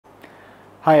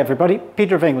Hi everybody,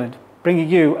 Peter of England, bringing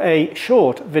you a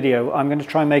short video. I'm going to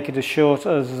try and make it as short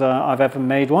as I've ever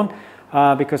made one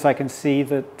because I can see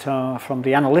that from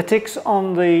the analytics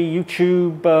on the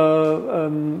YouTube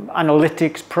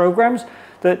analytics programs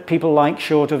that people like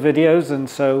shorter videos, and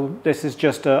so this is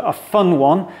just a fun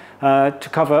one to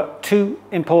cover two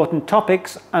important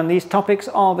topics, and these topics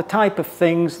are the type of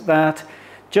things that,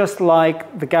 just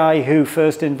like the guy who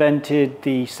first invented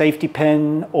the safety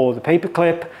pin or the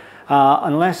paperclip,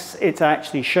 unless it's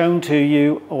actually shown to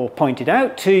you or pointed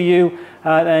out to you,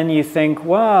 then you think,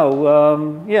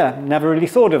 wow, yeah, never really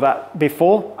thought of that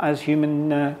before, as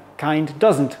humankind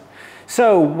doesn't.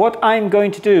 So what I'm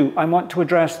going to do, I want to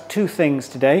address two things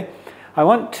today. I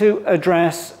want to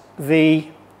address the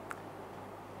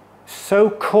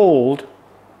so-called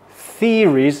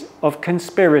theories of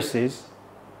conspiracies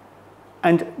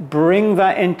and bring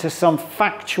that into some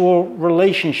factual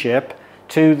relationship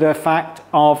to the fact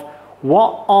of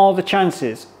what are the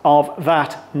chances of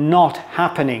that not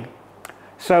happening.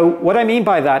 So what I mean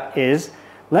by that is,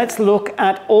 let's look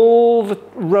at all the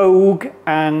rogue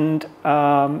and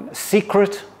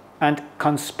secret and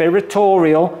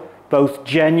conspiratorial, both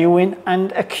genuine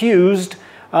and accused,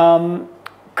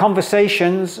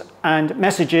 conversations and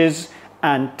messages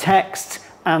and texts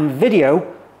and video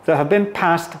that have been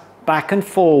passed back and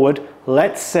forward,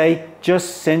 let's say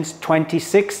just since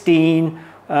 2016,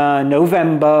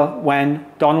 November, when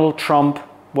Donald Trump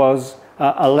was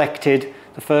elected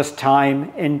the first time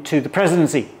into the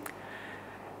presidency.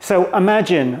 So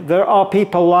imagine there are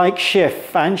people like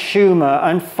Schiff and Schumer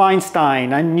and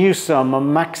Feinstein and Newsom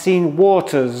and Maxine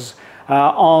Waters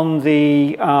on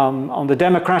the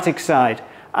Democratic side,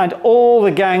 and all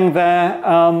the gang there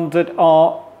that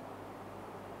are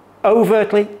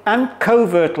overtly and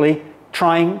covertly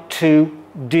trying to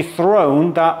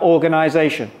dethrone that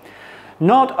organization.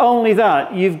 Not only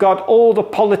that, you've got all the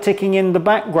politicking in the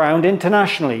background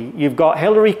internationally. You've got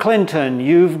Hillary Clinton,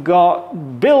 you've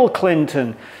got Bill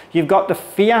Clinton, you've got the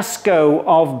fiasco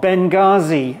of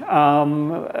Benghazi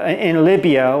in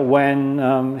Libya when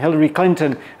Hillary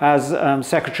Clinton, as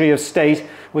Secretary of State,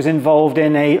 was involved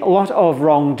in a lot of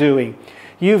wrongdoing.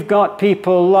 You've got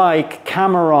people like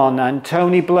Cameron and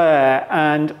Tony Blair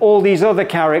and all these other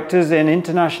characters in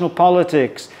international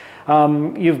politics.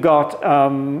 You've got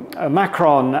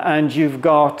Macron, and you've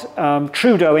got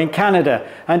Trudeau in Canada,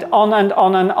 and on and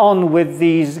on and on with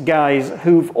these guys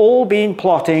who've all been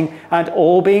plotting and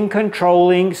all been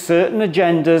controlling certain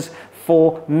agendas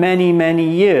for many, many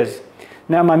years.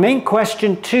 Now, my main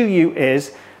question to you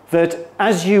is that,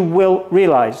 as you will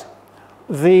realize,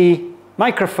 the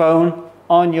microphone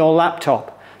on your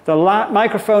laptop, the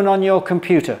microphone on your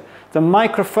computer, the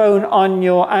microphone on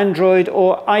your Android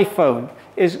or iPhone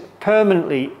is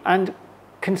permanently and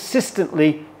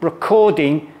consistently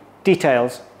recording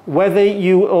details, whether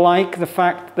you like the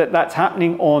fact that that's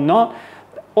happening or not.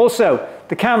 Also,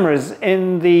 the cameras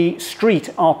in the street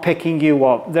are picking you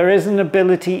up. There is an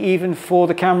ability even for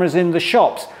the cameras in the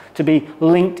shops to be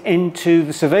linked into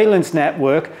the surveillance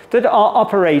network that are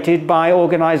operated by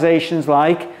organizations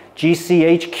like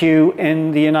GCHQ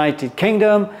in the United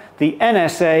Kingdom, the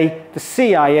NSA, the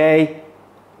CIA,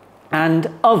 and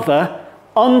other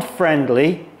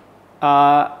unfriendly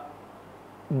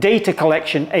data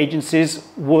collection agencies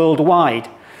worldwide.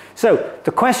 So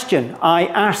the question I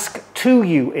ask to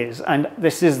you is, and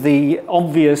this is the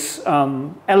obvious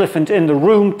elephant in the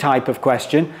room type of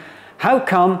question, how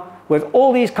come with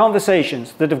all these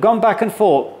conversations that have gone back and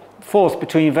forth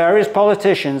between various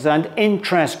politicians and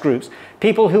interest groups,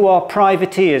 people who are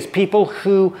privateers, people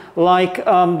who, like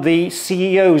the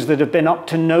CEOs that have been up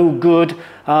to no good,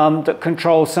 that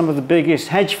control some of the biggest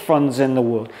hedge funds in the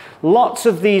world. Lots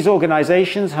of these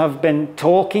organizations have been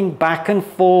talking back and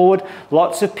forward.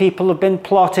 Lots of people have been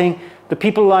plotting. The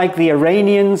people like the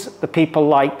Iranians, the people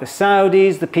like the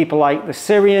Saudis, the people like the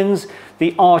Syrians,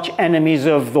 the arch enemies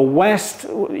of the West,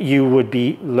 you would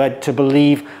be led to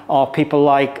believe, are people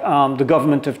like the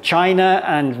government of China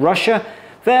and Russia.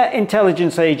 They're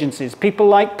intelligence agencies, people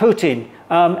like Putin,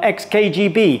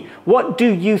 ex-KGB. What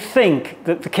do you think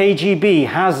that the KGB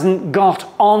hasn't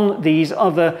got on these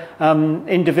other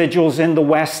individuals in the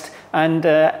West and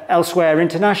elsewhere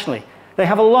internationally? They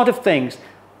have a lot of things.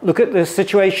 Look at the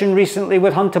situation recently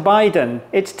with Hunter Biden.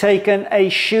 It's taken a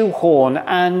shoehorn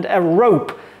and a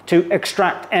rope to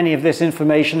extract any of this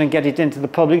information and get it into the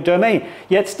public domain.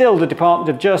 Yet still the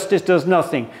Department of Justice does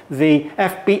nothing. The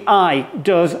FBI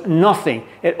does nothing.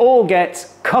 It all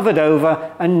gets covered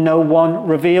over and no one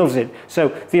reveals it. So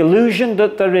the illusion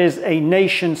that there is a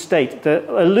nation state, the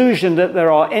illusion that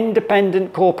there are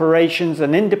independent corporations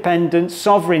and independent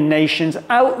sovereign nations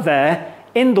out there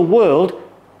in the world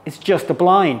It's just a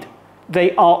blind.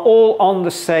 They are all on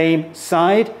the same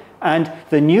side, and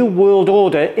the New World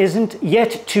Order isn't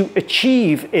yet to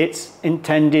achieve its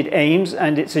intended aims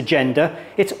and its agenda.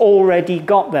 It's already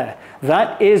got there.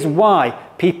 That is why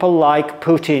people like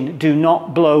Putin do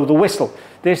not blow the whistle.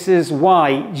 This is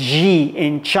why Xi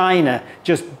in China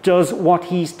just does what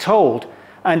he's told.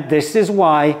 And this is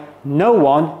why no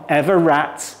one ever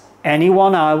rats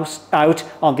anyone else out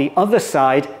on the other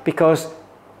side, because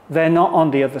they're not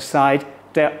on the other side.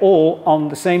 They're all on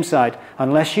the same side.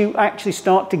 Unless you actually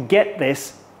start to get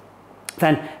this,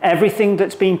 then everything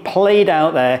that's being played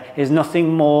out there is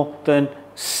nothing more than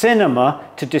cinema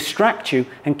to distract you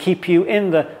and keep you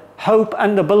in the hope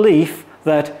and the belief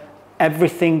that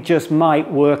everything just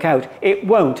might work out. It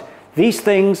won't. These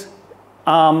things,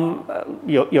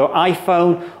 your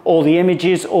iPhone, all the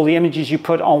images you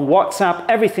put on WhatsApp,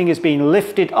 everything is being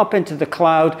lifted up into the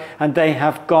cloud, and they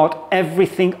have got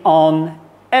everything on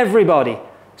everybody.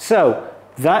 So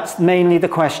that's mainly the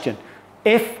question.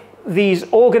 If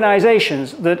these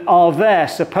organizations that are there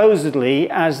supposedly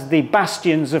as the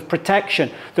bastions of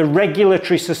protection, the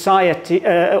regulatory society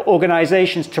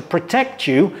organizations to protect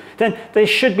you, then they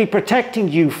should be protecting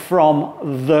you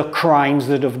from the crimes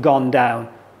that have gone down.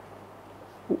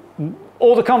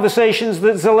 All the conversations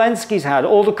that Zelensky's had,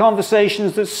 all the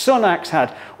conversations that Sunak's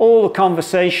had, all the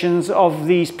conversations of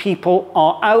these people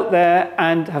are out there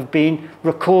and have been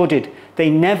recorded. They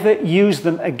never use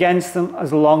them against them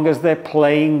as long as they're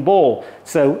playing ball.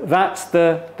 So that's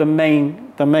the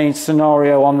main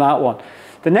scenario on that one.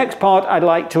 The next part I'd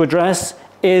like to address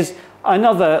is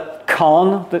another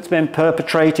con that's been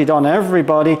perpetrated on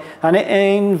everybody, and it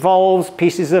involves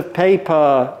pieces of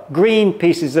paper, green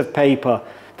pieces of paper,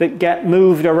 that get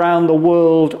moved around the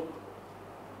world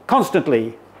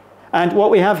constantly. And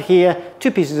what we have here, two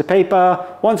pieces of paper,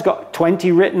 one's got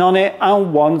 20 written on it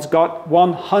and one's got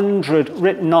 100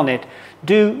 written on it.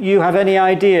 Do you have any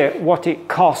idea what it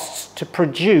costs to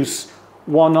produce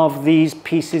one of these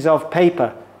pieces of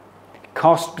paper? It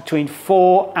costs between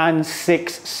 4 and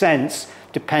 6 cents,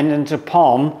 dependent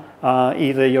upon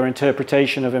either your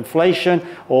interpretation of inflation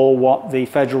or what the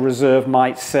Federal Reserve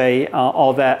might say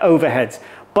are their overheads.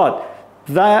 But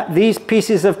these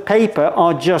pieces of paper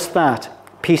are just that,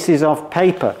 pieces of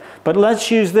paper. But let's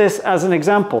use this as an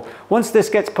example. Once this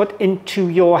gets put into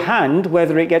your hand,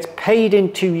 whether it gets paid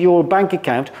into your bank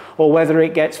account or whether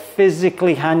it gets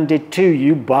physically handed to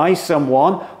you by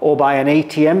someone or by an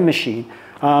ATM machine,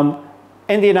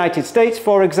 in the United States,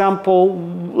 for example,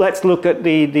 let's look at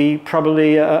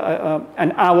probably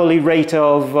an hourly rate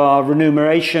of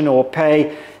remuneration or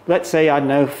pay. Let's say, I don't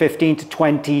know, $15 to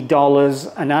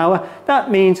 $20 an hour. That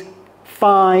means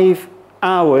 5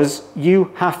 hours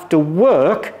you have to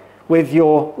work with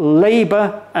your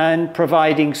labor and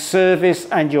providing service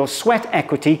and your sweat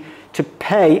equity to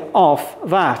pay off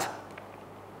that.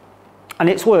 And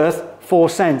it's worth 4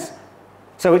 cents.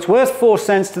 So it's worth 4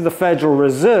 cents to the Federal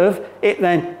Reserve. It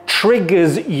then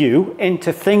triggers you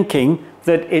into thinking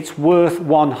that it's worth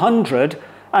 100,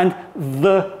 and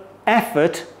the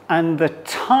effort and the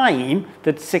time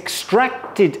that's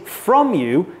extracted from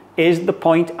you is the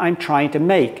point I'm trying to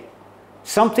make.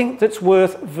 Something that's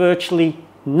worth virtually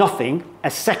nothing,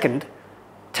 a second,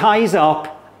 ties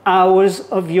up hours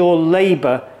of your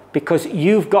labor because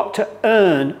you've got to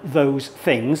earn those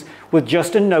things with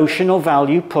just a notional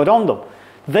value put on them.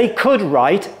 They could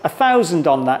write 1,000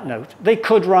 on that note. They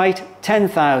could write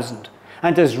 10,000.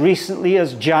 And as recently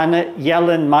as Janet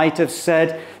Yellen might have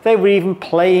said, they were even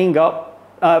playing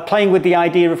with the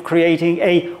idea of creating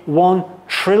a 1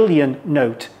 trillion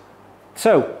note.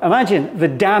 So imagine the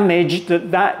damage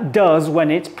that does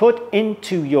when it's put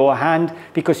into your hand,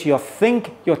 because you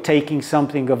think you're taking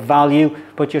something of value,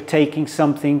 but you're taking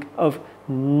something of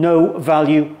no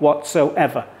value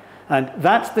whatsoever. And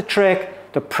that's the trick.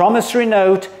 The promissory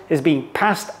note is being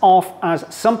passed off as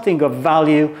something of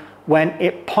value when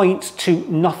it points to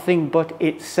nothing but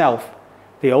itself.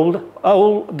 The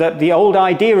old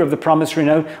idea of the promissory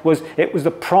note was it was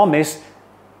the promise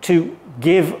to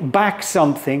give back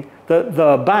something that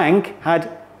the bank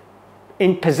had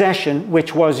in possession,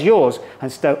 which was yours.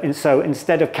 And so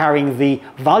instead of carrying the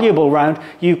valuable around,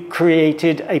 you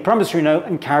created a promissory note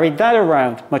and carried that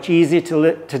around. Much easier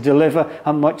to deliver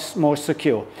and much more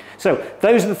secure. So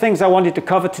those are the things I wanted to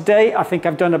cover today. I think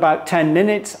I've done about 10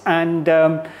 minutes. And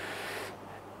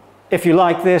if you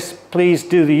like this, please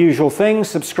do the usual things,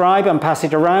 subscribe and pass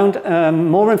it around.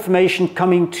 More information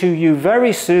coming to you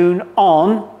very soon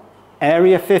on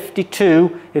Area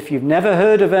 52. If you've never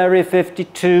heard of Area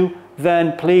 52,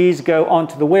 then please go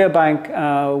onto the Weir Bank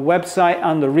website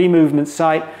and the Removement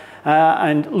site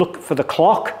and look for the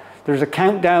clock. There's a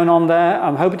countdown on there.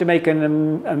 I'm hoping to make a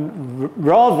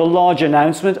rather large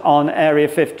announcement on Area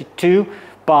 52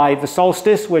 by the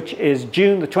solstice, which is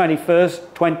June the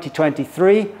 21st,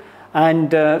 2023.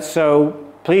 And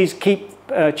so please keep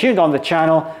tuned on the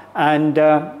channel. And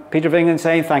Peter Vingan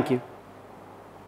saying thank you.